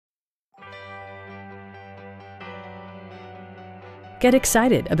Get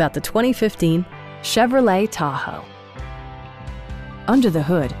excited about the 2015 Chevrolet Tahoe. Under the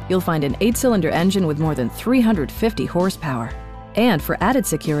hood, you'll find an 8-cylinder engine with more than 350 horsepower. And for added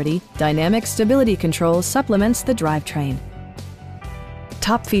security, dynamic stability control supplements the drivetrain.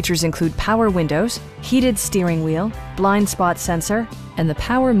 Top features include power windows, heated steering wheel, blind spot sensor, and the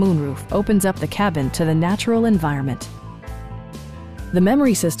power moonroof opens up the cabin to the natural environment. The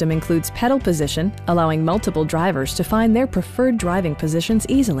memory system includes pedal position, allowing multiple drivers to find their preferred driving positions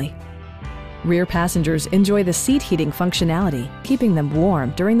easily. Rear passengers enjoy the seat heating functionality, keeping them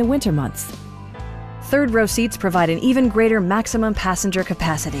warm during the winter months. Third row seats provide an even greater maximum passenger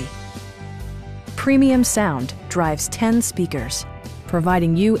capacity. Premium sound drives 10 speakers,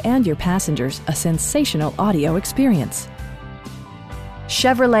 providing you and your passengers a sensational audio experience.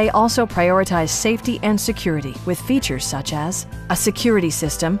 Chevrolet also prioritized safety and security with features such as a security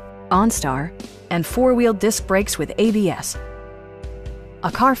system, OnStar, and 4-wheel disc brakes with ABS. A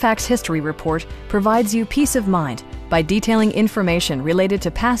Carfax history report provides you peace of mind by detailing information related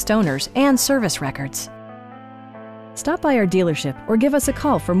to past owners and service records. Stop by our dealership or give us a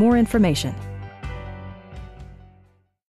call for more information.